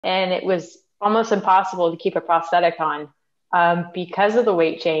and it was almost impossible to keep a prosthetic on because of the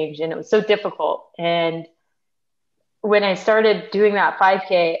weight change, and it was so difficult. And when I started doing that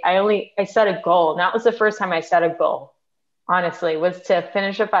 5K, I set a goal, and that was the first time I set a goal. Honestly, was to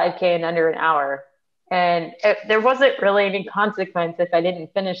finish a 5K in under an hour. And there wasn't really any consequence if I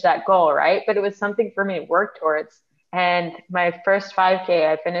didn't finish that goal, right? But it was something for me to work towards. And my first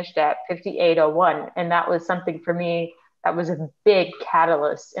 5K, I finished at 58:01. And that was something for me that was a big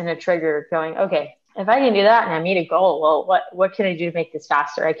catalyst and a trigger going, okay, if I can do that and I meet a goal, well, what can I do to make this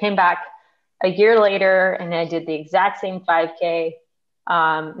faster? I came back a year later and I did the exact same 5K,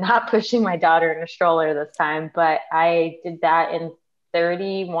 not pushing my daughter in a stroller this time, but I did that in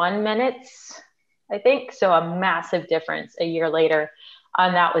 31 minutes, I think. So a massive difference a year later.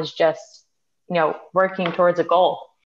 And that was just, working towards a goal.